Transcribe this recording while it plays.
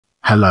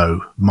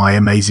Hello, my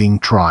amazing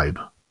tribe.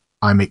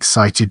 I'm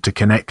excited to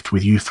connect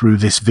with you through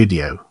this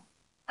video.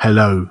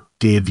 Hello,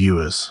 dear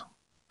viewers.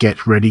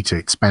 Get ready to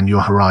expand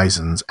your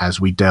horizons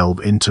as we delve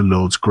into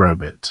Lourdes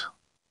Grobet.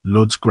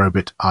 Lourdes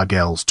Grobet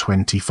Argüelles,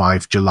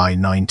 25 July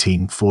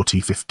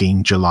 1940 –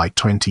 15 July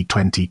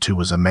 2022,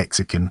 was a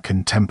Mexican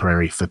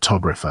contemporary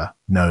photographer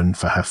known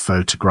for her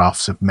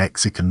photographs of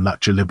Mexican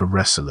lucha libre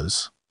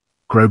wrestlers.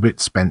 Grobet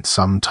spent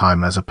some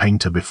time as a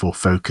painter before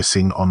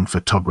focusing on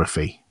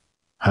photography.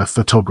 Her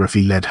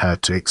photography led her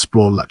to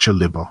explore lucha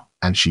libre,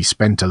 and she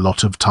spent a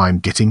lot of time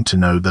getting to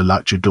know the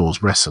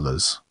luchadores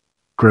wrestlers.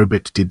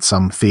 Grobet did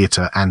some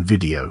theater and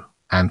video,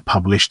 and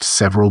published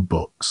several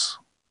books.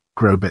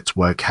 Grobet's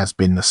work has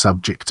been the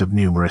subject of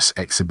numerous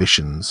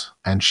exhibitions,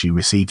 and she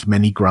received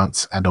many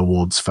grants and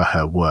awards for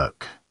her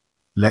work.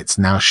 Let's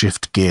now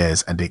shift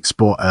gears and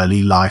explore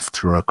early life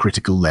through a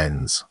critical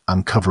lens,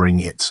 uncovering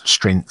its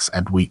strengths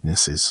and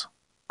weaknesses.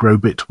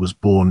 Grobet was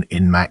born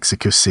in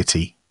Mexico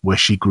City, where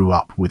she grew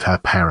up with her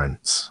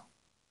parents.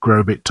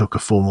 Grobet took a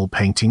formal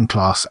painting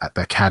class at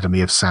the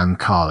Academy of San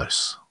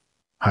Carlos.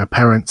 Her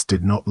parents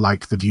did not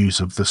like the views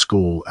of the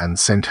school and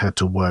sent her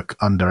to work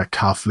under a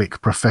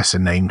Catholic professor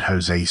named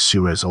Jose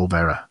Suarez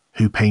Olvera,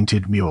 who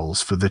painted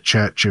murals for the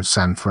Church of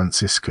San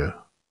Francisco.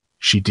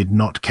 She did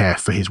not care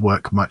for his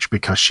work much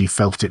because she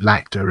felt it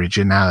lacked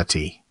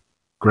originality.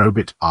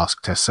 Grobet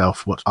asked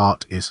herself what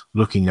art is,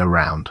 looking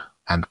around,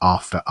 and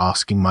after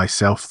asking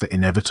myself the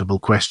inevitable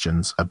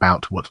questions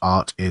about what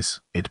art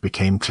is, it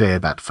became clear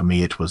that for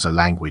me it was a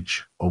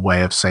language, a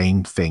way of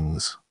saying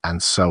things,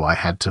 and so I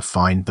had to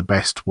find the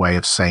best way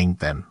of saying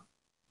them.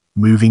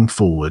 Moving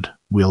forward,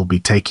 we'll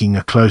be taking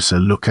a closer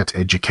look at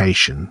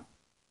education.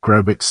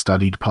 Grobet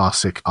studied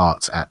plastic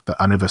arts at the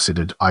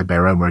Universidad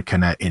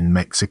Iberoamericana in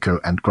Mexico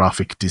and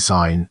graphic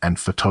design and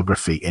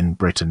photography in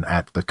Britain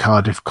at the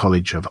Cardiff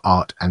College of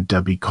Art and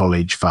Derby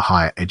College for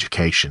Higher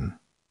Education.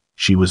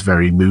 She was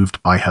very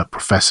moved by her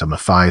professor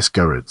Matthias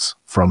Goeritz,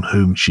 from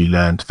whom she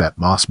learned that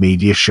mass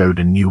media showed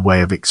a new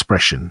way of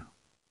expression.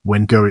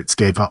 When Goeritz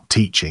gave up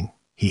teaching,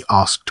 he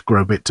asked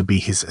Grobet to be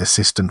his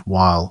assistant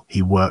while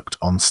he worked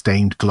on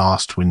stained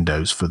glass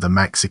windows for the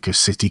Mexico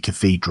City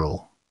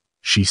Cathedral.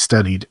 She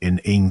studied in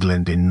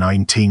England in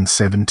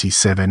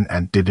 1977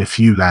 and did a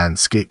few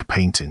landscape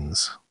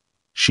paintings.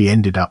 She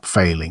ended up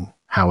failing,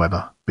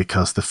 however,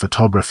 because the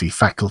photography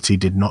faculty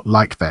did not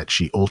like that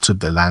she altered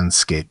the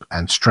landscape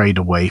and strayed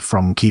away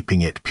from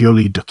keeping it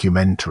purely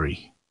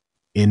documentary.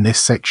 In this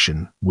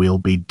section, we'll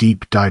be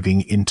deep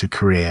diving into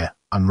career,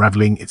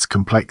 unraveling its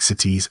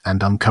complexities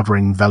and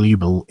uncovering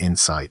valuable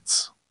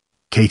insights.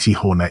 Katie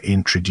Horner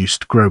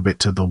introduced Grobet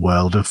to the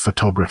world of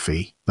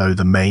photography, though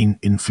the main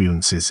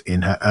influences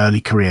in her early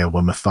career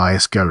were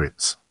Matthias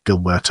Goeritz,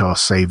 Gilberto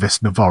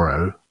Aceves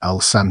Navarro, El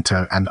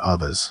Santo, and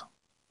others.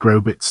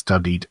 Grobet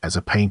studied as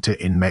a painter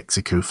in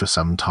Mexico for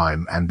some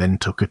time and then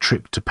took a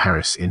trip to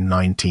Paris in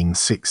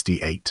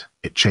 1968.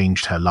 It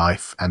changed her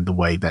life and the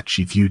way that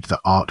she viewed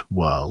the art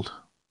world.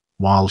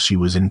 While she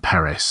was in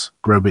Paris,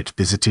 Grobet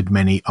visited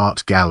many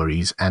art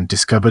galleries and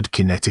discovered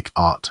kinetic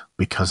art.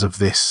 Because of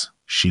this,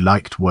 she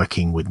liked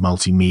working with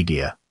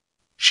multimedia.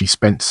 She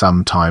spent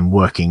some time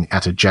working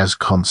at a jazz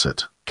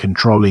concert,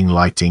 controlling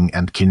lighting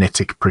and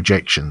kinetic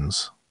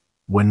projections.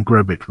 When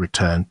Grobet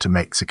returned to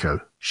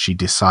Mexico, she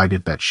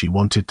decided that she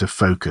wanted to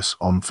focus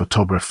on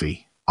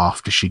photography.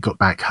 After she got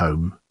back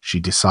home, she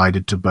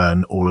decided to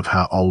burn all of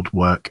her old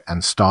work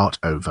and start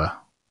over.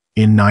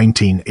 In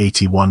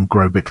 1981,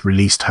 Grobet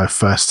released her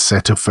first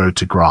set of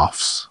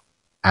photographs.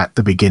 At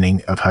the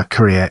beginning of her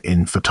career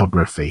in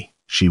photography,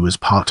 she was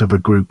part of a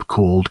group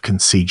called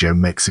Consejo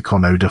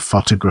Mexicano de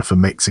Fotógrafa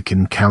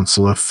Mexican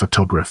Council of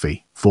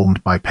Photography,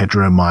 formed by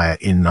Pedro Maya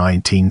in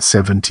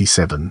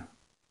 1977.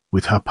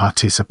 With her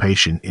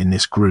participation in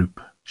this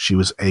group, she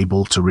was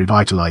able to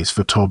revitalize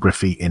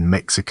photography in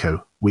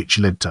Mexico, which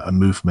led to a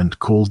movement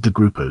called the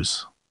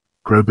Grupos.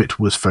 Grobet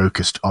was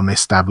focused on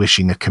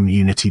establishing a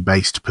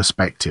community-based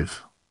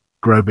perspective.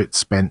 Grobet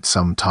spent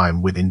some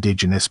time with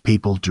indigenous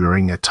people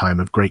during a time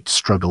of great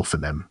struggle for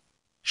them.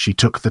 She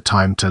took the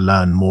time to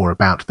learn more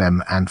about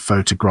them and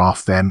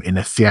photograph them in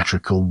a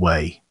theatrical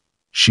way.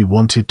 She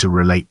wanted to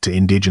relate to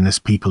indigenous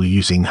people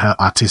using her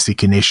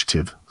artistic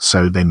initiative,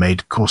 so they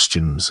made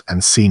costumes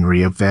and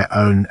scenery of their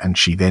own and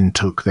she then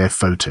took their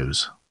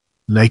photos.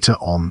 Later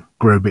on,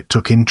 Grobet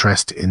took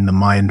interest in the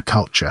Mayan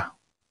culture.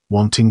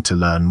 Wanting to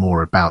learn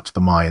more about the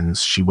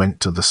Mayans, she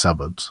went to the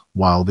suburbs.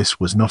 While this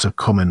was not a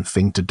common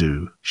thing to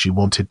do, she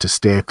wanted to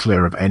steer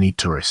clear of any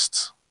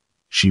tourists.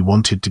 She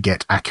wanted to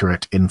get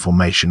accurate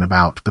information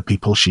about the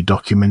people she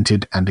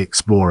documented and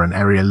explore an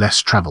area less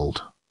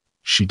traveled.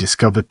 She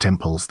discovered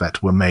temples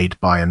that were made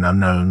by an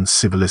unknown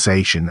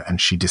civilization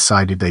and she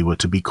decided they were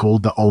to be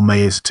called the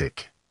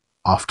Olmeztic.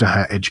 After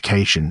her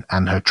education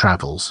and her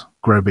travels,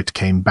 Grobet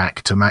came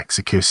back to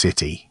Mexico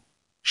City.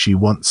 She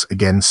once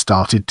again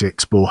started to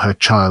explore her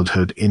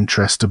childhood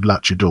interest of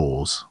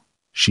luchadores.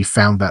 She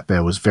found that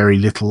there was very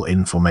little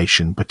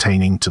information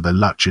pertaining to the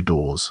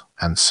luchadores,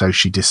 and so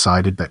she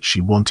decided that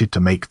she wanted to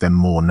make them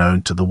more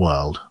known to the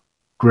world.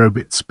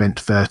 Grobet spent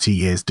 30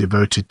 years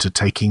devoted to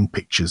taking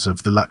pictures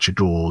of the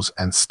luchadors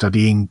and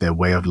studying their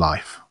way of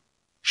life.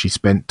 She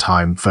spent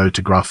time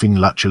photographing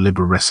lucha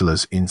libre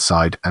wrestlers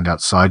inside and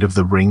outside of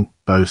the ring,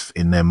 both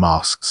in their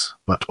masks,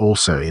 but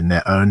also in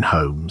their own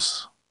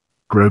homes.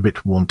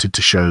 Grobet wanted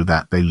to show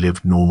that they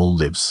lived normal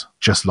lives,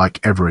 just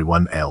like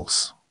everyone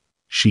else.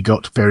 She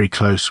got very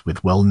close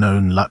with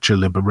well-known lucha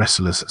libre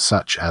wrestlers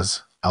such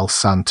as El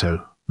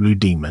Santo, Blue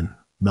Demon,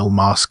 Mil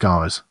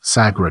Máscaras,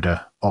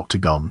 Sagrada,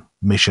 Octagon,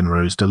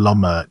 Misioneros de la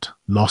Muerte,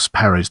 Los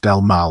Perros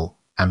del Mal,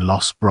 and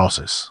Los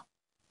Brazos.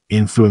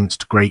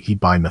 Influenced greatly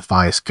by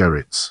Matthias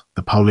Goeritz,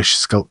 the Polish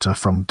sculptor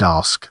from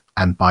Gdańsk,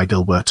 and by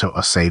Gilberto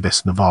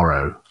Aceves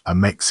Navarro, a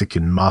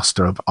Mexican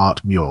master of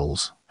art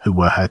murals, who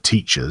were her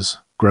teachers,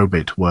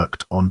 Grobet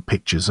worked on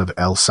pictures of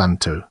El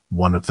Santo,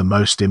 one of the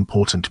most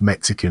important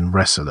Mexican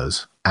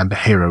wrestlers, and a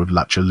hero of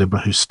lucha libre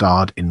who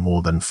starred in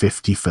more than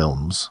 50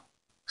 films.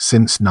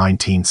 Since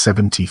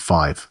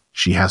 1975,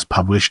 she has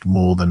published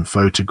more than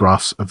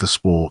photographs of the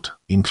sport,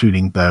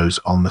 including those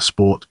on the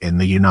sport in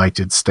the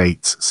United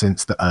States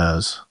since the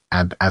years,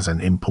 and as an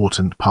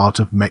important part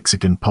of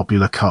Mexican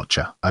popular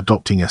culture,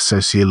 adopting a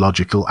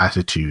sociological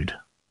attitude.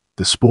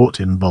 The sport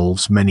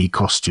involves many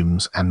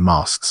costumes and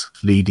masks,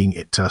 leading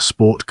it to a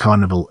sport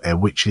carnival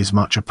which is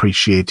much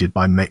appreciated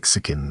by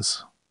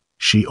Mexicans.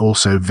 She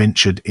also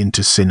ventured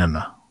into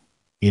cinema.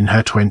 In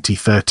her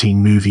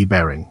 2013 movie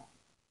Bearing,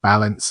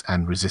 Balance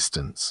and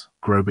Resistance,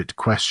 Grobet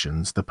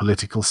questions the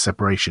political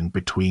separation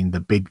between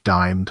the Big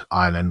Diamond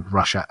Island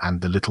Russia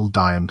and the Little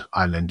Diamond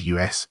Island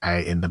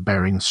USA in the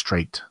Bering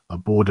Strait, a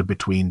border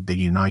between the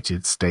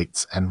United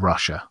States and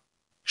Russia,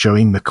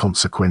 showing the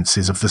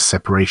consequences of the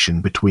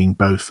separation between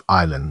both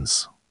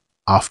islands.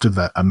 After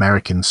the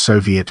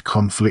American-Soviet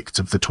conflict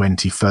of the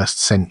 21st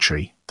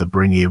century, the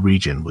Bering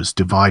region was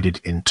divided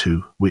in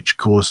two, which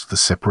caused the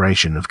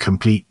separation of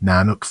complete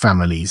Nanook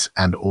families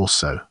and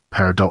also,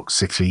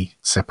 paradoxically,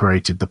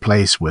 separated the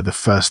place where the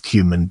first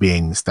human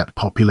beings that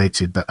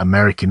populated the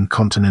American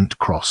continent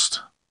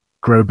crossed.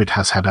 Grobet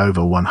has had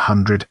over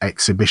 100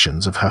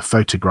 exhibitions of her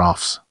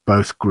photographs,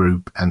 both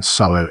group and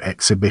solo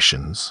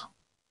exhibitions.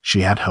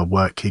 She had her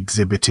work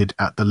exhibited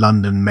at the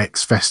London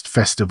Mexfest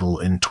Festival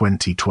in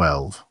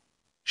 2012.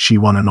 She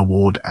won an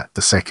award at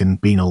the Second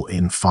Biennale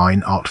in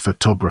Fine Art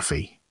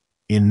Photography.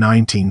 In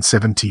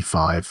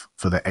 1975,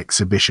 for the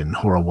exhibition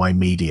Hawaii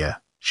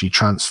Media, she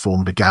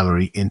transformed a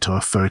gallery into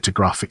a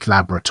photographic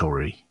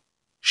laboratory.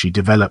 She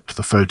developed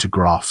the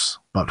photographs,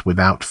 but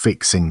without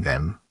fixing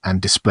them,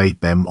 and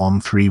displayed them on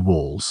 3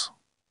 walls.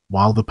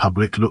 While the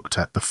public looked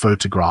at the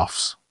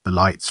photographs, the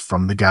lights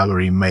from the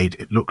gallery made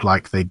it look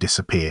like they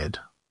disappeared.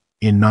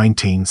 In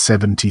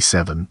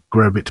 1977,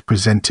 Grobet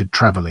presented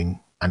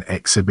Traveling, an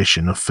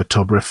exhibition of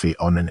photography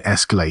on an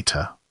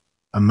escalator.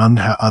 Among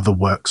her other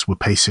works were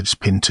Paisage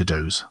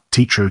Pintados,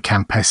 Teatro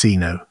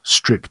Campesino,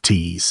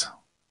 Striptease.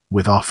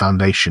 With our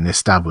foundation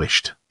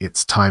established,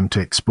 it's time to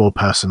explore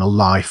personal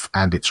life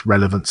and its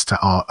relevance to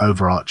our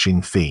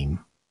overarching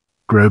theme.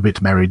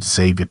 Grobet married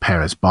Xavier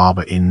Perez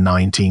Barber in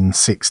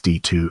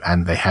 1962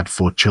 and they had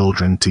 4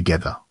 children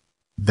together.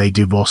 They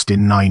divorced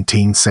in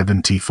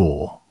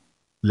 1974.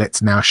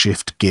 Let's now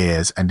shift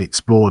gears and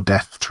explore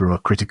death through a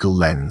critical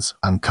lens,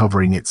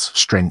 uncovering its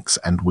strengths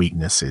and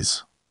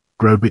weaknesses.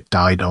 Grobet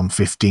died on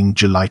 15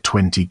 July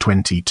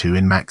 2022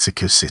 in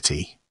Mexico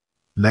City.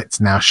 Let's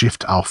now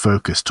shift our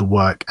focus to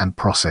work and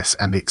process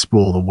and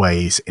explore the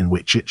ways in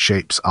which it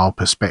shapes our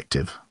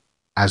perspective.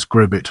 As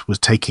Grobet was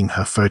taking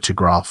her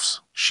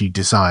photographs, she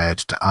desired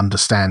to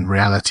understand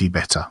reality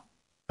better.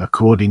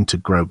 According to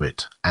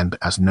Grobet, and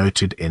as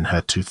noted in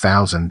her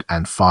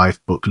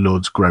 2005 book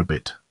Lourdes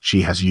Grobet,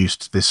 she has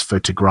used this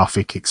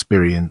photographic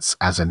experience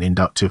as an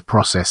inductive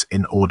process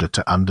in order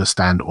to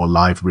understand or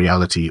live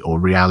reality or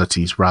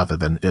realities rather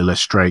than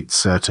illustrate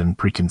certain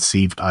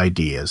preconceived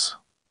ideas.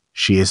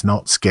 She is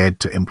not scared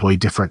to employ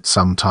different,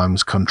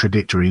 sometimes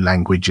contradictory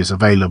languages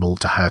available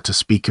to her to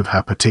speak of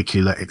her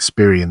particular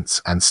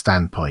experience and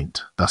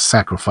standpoint, thus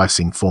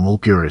sacrificing formal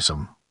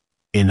purism.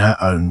 In her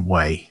own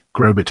way,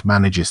 Grobet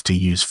manages to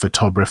use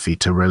photography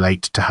to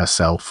relate to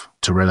herself,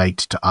 to relate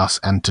to us,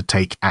 and to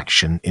take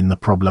action in the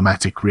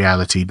problematic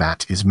reality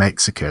that is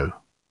Mexico.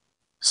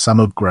 Some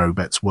of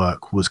Grobet's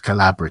work was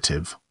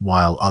collaborative,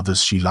 while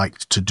others she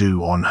liked to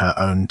do on her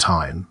own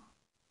time.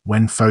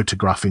 When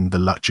photographing the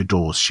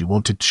luchadors, she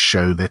wanted to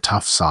show their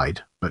tough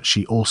side, but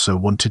she also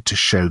wanted to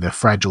show their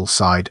fragile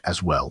side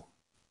as well.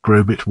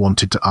 Grobet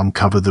wanted to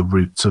uncover the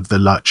roots of the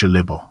lucha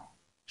libre.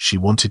 She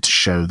wanted to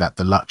show that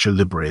the lucha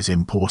libre is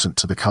important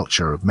to the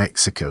culture of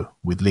Mexico,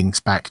 with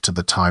links back to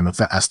the time of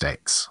the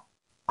Aztecs.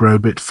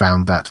 Grobet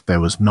found that there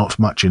was not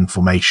much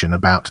information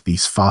about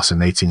these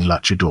fascinating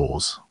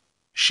luchadors.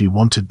 She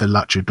wanted the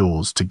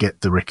luchadors to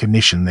get the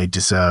recognition they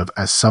deserve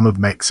as some of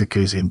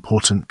Mexico's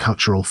important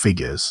cultural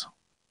figures.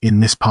 In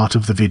this part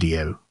of the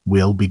video,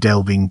 we'll be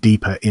delving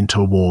deeper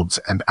into awards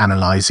and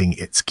analyzing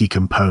its key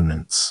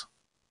components.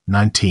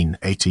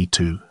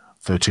 1982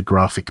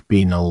 Photographic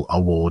Biennale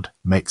Award,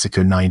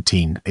 Mexico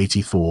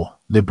 1984,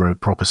 Libre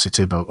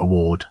Propositivo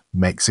Award,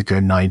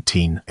 Mexico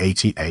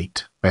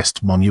 1988,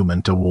 Best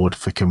Monument Award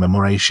for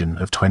commemoration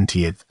of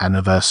 20th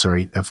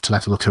anniversary of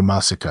Tlatelolco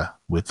Massacre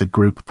with the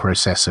group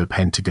Proceso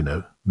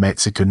Pentagano,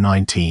 Mexico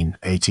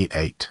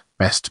 1988,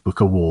 Best Book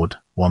Award,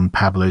 Juan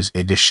Pablo's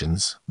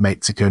Editions,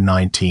 Mexico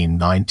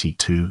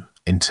 1992,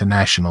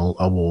 International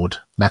Award,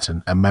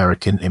 Latin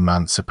American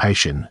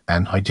Emancipation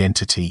and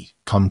Identity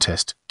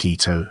Contest,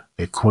 Quito,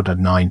 Ecuador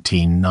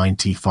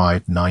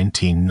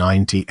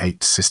 1995-1998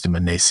 Sistema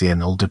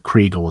Nacional de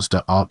Creadores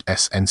de Art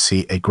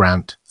SNCA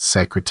Grant,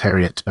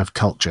 Secretariat of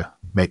Culture,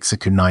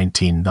 Mexico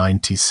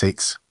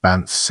 1996,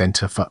 Banff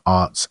Center for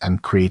Arts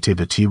and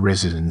Creativity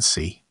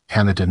Residency,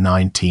 Canada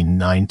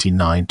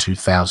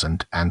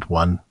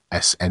 1999-2001,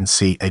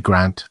 SNCA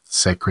Grant,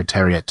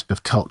 Secretariat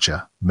of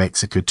Culture,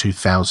 Mexico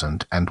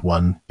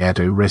 2001,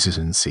 Edo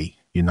Residency,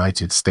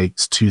 United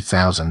States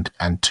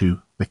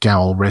 2002,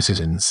 McGowell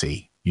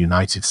Residency,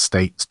 United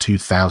States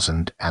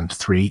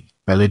 2003,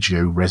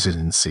 Bellagio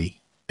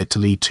Residency,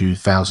 Italy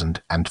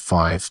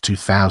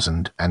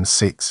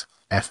 2005-2006,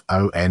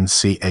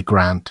 FONCA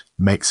Grant,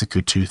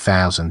 Mexico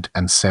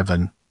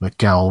 2007,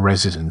 McGowell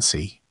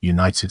Residency,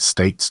 United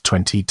States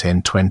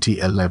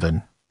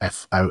 2010-2011,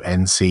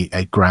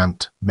 FONCA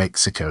Grant,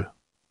 Mexico.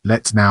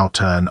 Let's now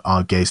turn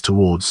our gaze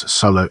towards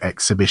solo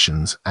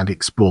exhibitions and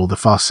explore the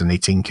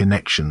fascinating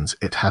connections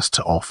it has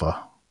to offer.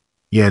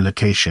 Year,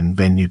 location,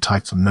 venue,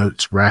 title,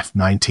 notes, ref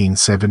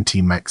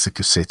 1970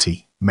 Mexico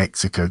City,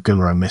 Mexico.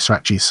 Galera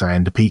Misrachi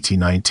Serendipity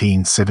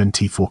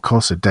 1974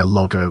 Cosa del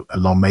Lago,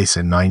 La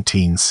Mesa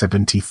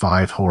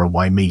 1975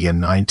 Hawaii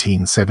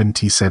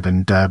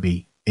 1977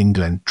 Derby,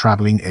 England.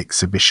 Traveling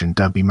Exhibition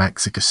Derby,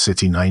 Mexico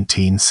City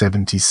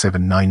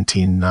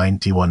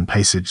 1977-1991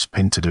 Paisajes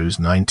Pintados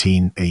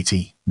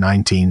 1980,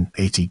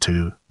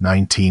 1982,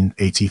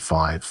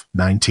 1985,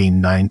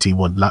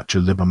 1991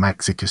 Lucha Libre,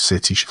 Mexico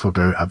City,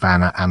 Chicago,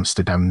 Havana,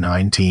 Amsterdam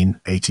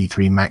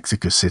 1983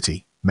 Mexico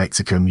City,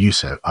 Mexico.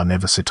 Museo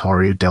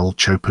Universitario del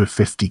Chopo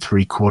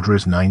 53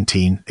 Cuadras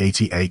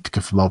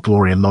 1988 La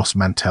Gloria Los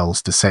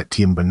Manteles de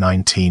Septiembre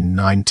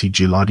 1990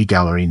 Gilardi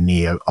Gallery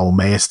Neo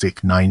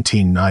Olmeistic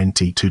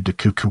 1992 De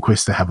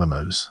Conquista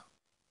Havamos,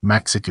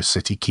 Mexico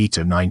City.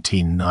 Quito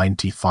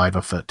 1995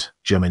 Afoot,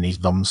 Germany.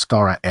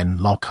 Domskara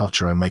en la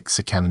Cultura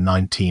Mexicana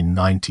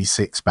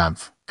 1996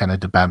 Banff,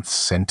 Canada. Banff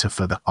Center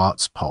for the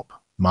Arts Pop,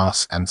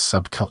 Mass and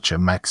Subculture,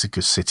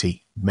 Mexico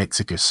City,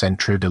 Mexico.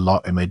 Centro de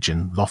la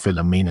Imagen La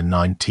Filomena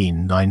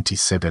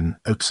 1997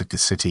 Oaxaca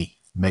City,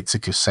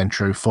 Mexico.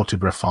 Centro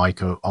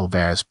Fotográfico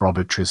Alvarez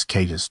Bravo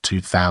Triscadas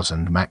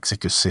 2000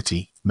 Mexico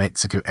City,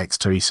 Mexico.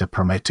 Exteresa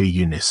Prometo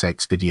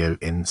Unisex Video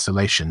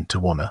Installation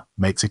Tijuana,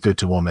 Mexico.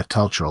 Tijuana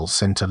Cultural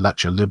Center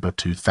Lucha Libre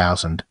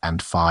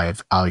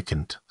 2005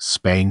 Alicante,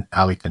 Spain.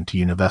 Alicante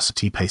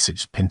University.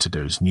 Paisajes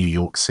Pintados, New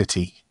York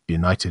City,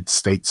 United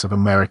States of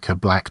America.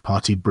 Black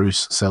Party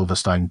Bruce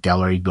Silverstein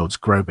Gallery Lourdes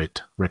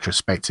Grobet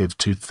Retrospective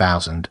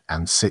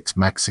 2006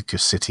 Mexico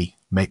City,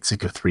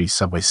 Mexico. 3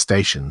 subway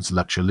stations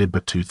Lucha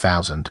Libre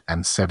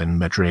 2007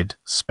 Madrid,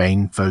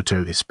 Spain.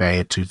 Photo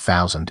España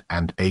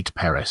 2008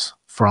 Paris,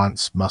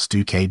 France.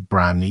 Musducade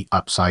Brownlee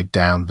Upside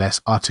Down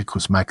Les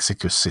Articles,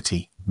 Mexico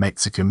City,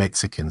 Mexico.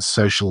 Mexican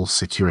Social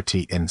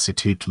Security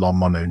Institute La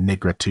Mano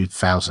Negra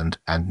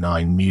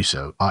 2009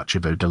 Museo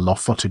Archivo de la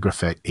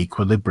Fotografía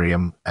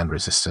Equilibrium and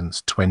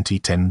Resistance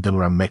 2010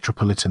 Villa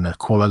Metropolitana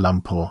Kuala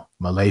Lumpur,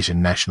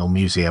 Malaysian National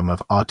Museum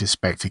of Art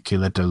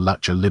Espectacular de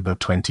Lucha Libre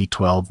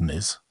 2012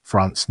 Ms.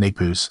 France.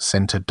 Naples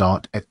Centre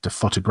d'Art et de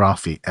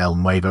Photographie El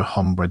Nuevo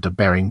Hombre de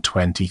Bering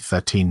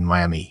 2013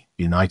 Miami,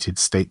 United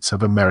States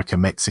of America.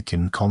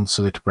 Mexican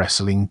Consulate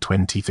Wrestling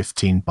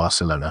 2015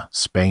 Barcelona,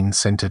 Spain.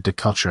 Centre de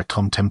Cultura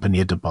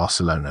Contemporánea de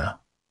Barcelona.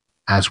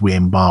 As we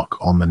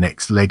embark on the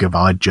next leg of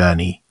our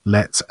journey,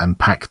 let's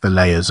unpack the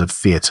layers of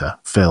theatre,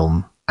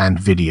 film, and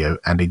video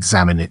and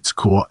examine its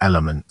core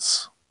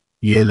elements.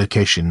 Year,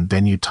 location,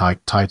 venue,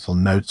 type, title,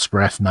 notes,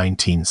 ref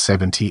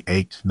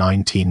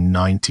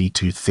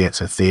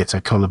 1978-1992 Theatre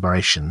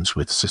collaborations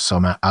with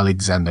Susana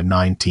Alexander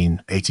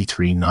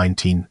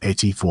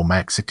 1983-1984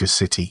 Mexico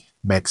City,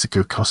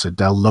 Mexico. Cosa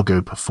del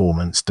Lago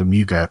Performance de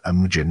Muga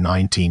Amuja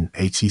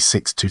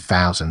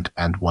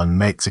 1986-2001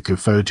 Mexico.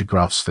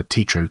 Photographs for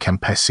Teatro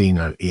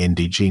Campesino e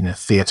Indigena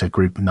Theatre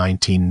Group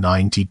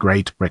 1990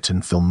 Great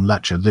Britain. Film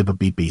Lucha Libre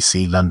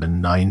BBC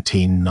London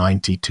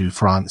 1992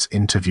 France.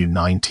 Interview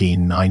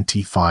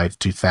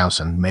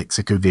 1995-2000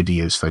 Mexico.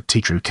 Videos for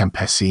Teatro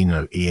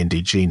Campesino e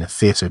Indigena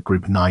Theatre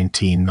Group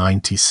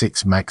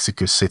 1996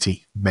 Mexico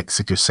City,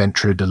 Mexico.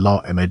 Centro de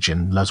la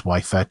Imagen Las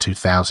Wi-Fi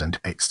 2000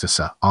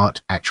 Extasa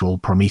Art Actual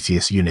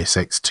Prometheus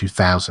Unisex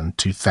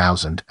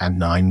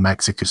 2009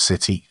 Mexico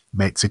City,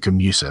 Mexico.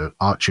 Museo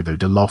Archivo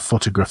de la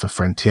Fotografía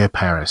Frontier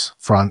Paris,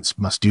 France.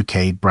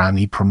 Musducade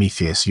Brownlee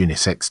Prometheus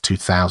Unisex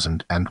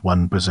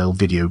 2001 Brazil.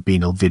 Video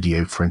Bienal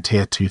Video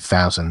Frontier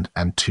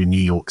 2002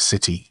 New York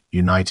City,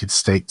 United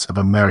States of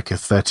America.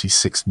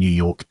 36 New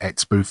York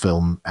Expo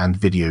Film and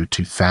Video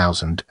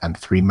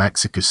 2003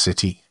 Mexico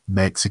City,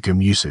 Mexico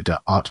Museo de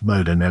Arte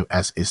Moderno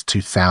as is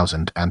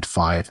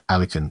 2005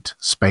 Alicante,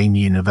 Spain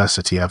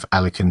University of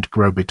Alicante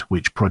Grobet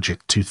Which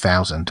Project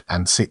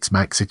 2006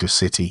 Mexico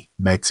City,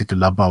 Mexico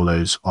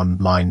Labolos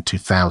Online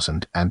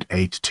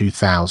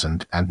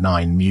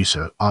 2008-2009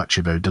 Museo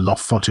Archivo de la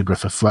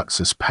Photographie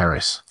Fluxus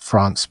Paris,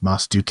 France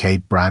Musée du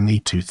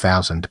Brani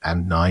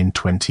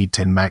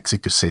 2009-2010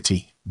 Mexico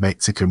City,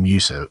 Mexico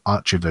Museo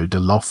Archivo de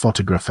la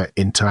Fotografía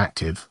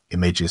Interactive,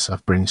 Images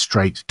of Bring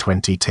Straight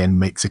 2010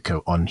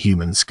 Mexico on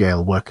Human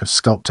Scale Work of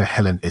Sculptor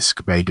Helen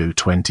Escobedo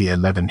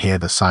 2011 Hear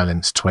the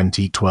Silence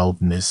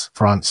 2012 Nice,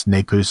 France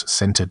Naples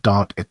Centre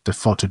d'Art et de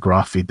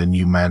Photographie The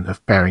New Man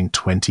of Bering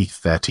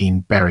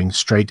 2013 Bering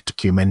Strait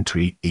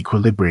Documentary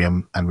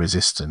Equilibrium and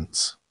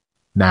Resistance.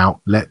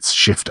 Now, let's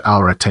shift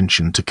our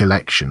attention to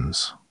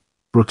collections.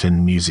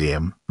 Brooklyn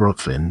Museum,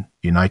 Brooklyn,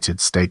 United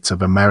States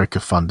of America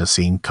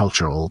Fundación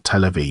Cultural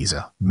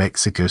Televisa,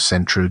 Mexico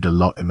Centro de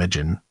la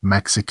Imagen,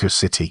 Mexico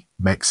City,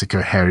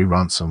 Mexico Harry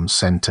Ransom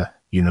Center,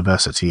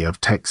 University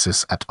of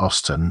Texas at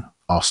Austin,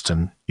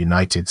 Austin,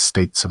 United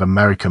States of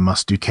America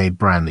Musée du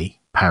Brani,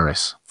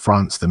 Paris,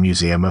 France The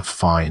Museum of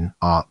Fine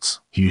Arts,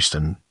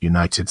 Houston,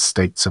 United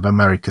States of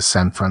America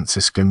San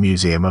Francisco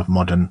Museum of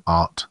Modern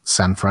Art,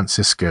 San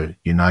Francisco,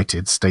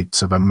 United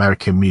States of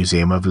America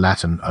Museum of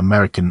Latin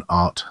American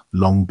Art,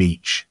 Long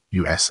Beach,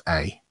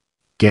 USA.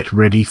 Get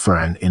ready for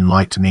an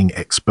enlightening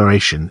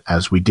exploration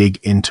as we dig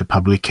into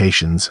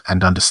publications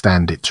and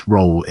understand its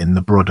role in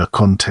the broader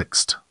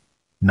context.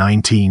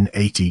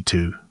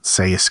 1982,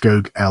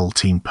 Sayascog El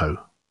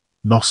Tiempo.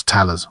 Los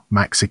Talas,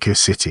 Mexico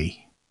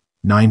City.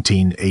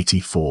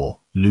 1984,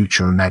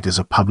 Lucha is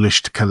a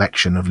published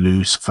collection of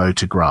loose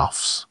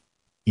photographs.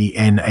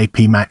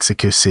 ENAP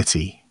Mexico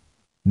City.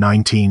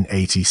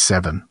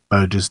 1987,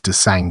 Bodas de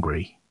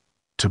Sangre.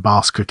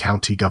 Tabasco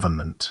County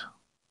Government.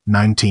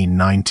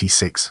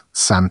 1996,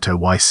 Santo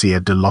Ycia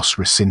de los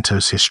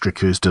Recintos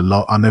Históricos de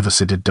la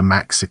Universidad de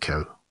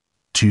Mexico.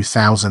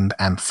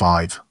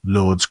 2005,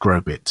 Lourdes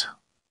Grobet.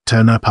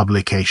 Turner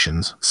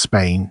Publications,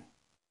 Spain.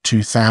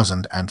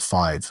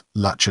 2005,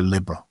 Lucha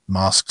Libre,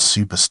 Masked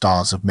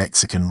Superstars of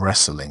Mexican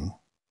Wrestling.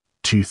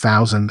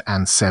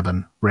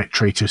 2007,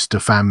 Retratos de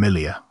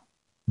Familia.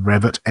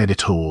 Revert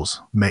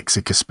Editors,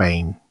 Mexico,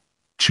 Spain.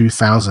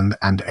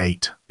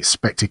 2008,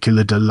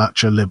 Espectacular de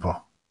Lucha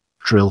Libre.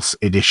 Trills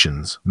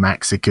Editions,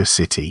 Mexico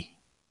City.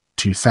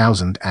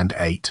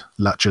 2008,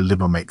 Lucha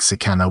Libre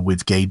Mexicana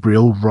with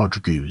Gabriel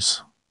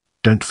Rodriguez.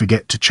 Don't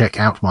forget to check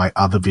out my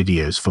other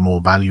videos for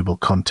more valuable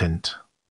content.